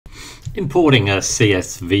Importing a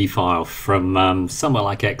CSV file from somewhere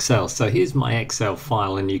like Excel. So here's my Excel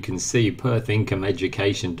file, and you can see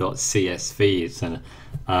perthincomeeducation.csv.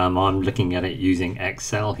 I'm looking at it using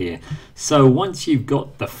Excel here. So once you've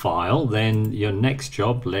got the file, then your next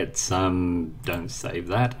job, let's don't save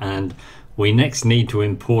that, and we next need to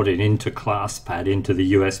import it into ClassPad, into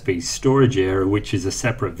the USB storage area, which is a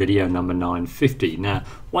separate video number 950. Now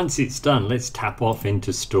once it's done, let's tap off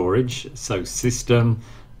into storage. So System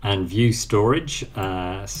and View Storage,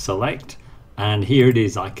 select, and here it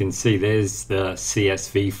is. I can see there's the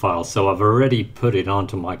CSV file, so I've already put it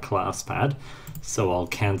onto my ClassPad, so I'll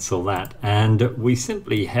cancel that, and we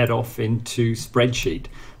simply head off into Spreadsheet.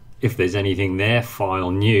 If there's anything there, File,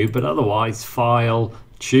 New, but otherwise File,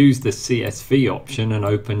 choose the CSV option and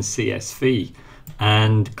open CSV,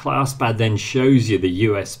 and ClassPad then shows you the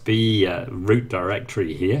USB root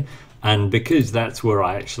directory here. And because that's where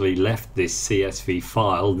I actually left this CSV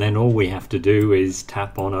file, then all we have to do is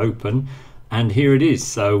tap on open, and here it is.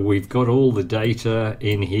 So we've got all the data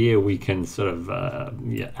in here. We can sort of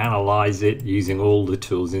analyze it using all the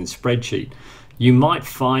tools in Spreadsheet. You might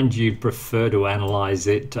find you'd prefer to analyze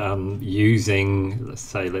it using,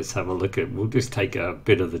 let's have a look at, we'll just take a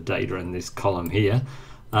bit of the data in this column here.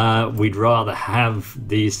 We'd rather have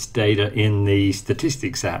this data in the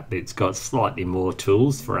statistics app. It's got slightly more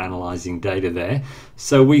tools for analyzing data there.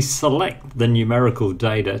 So we select the numerical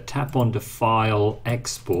data, tap onto File,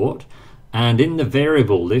 Export, and in the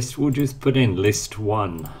variable list we'll just put in list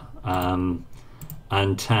 1 and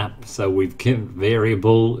tap. So we've given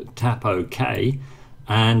variable, tap OK,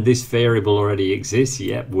 and this variable already exists.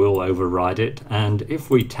 Yep, we'll override it. And if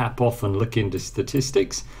we tap off and look into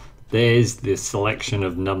statistics, there's the selection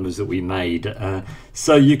of numbers that we made.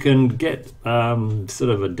 So you can get sort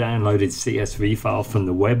of a downloaded CSV file from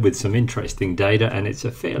the web with some interesting data, and it's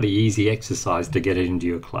a fairly easy exercise to get it into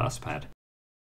your ClassPad.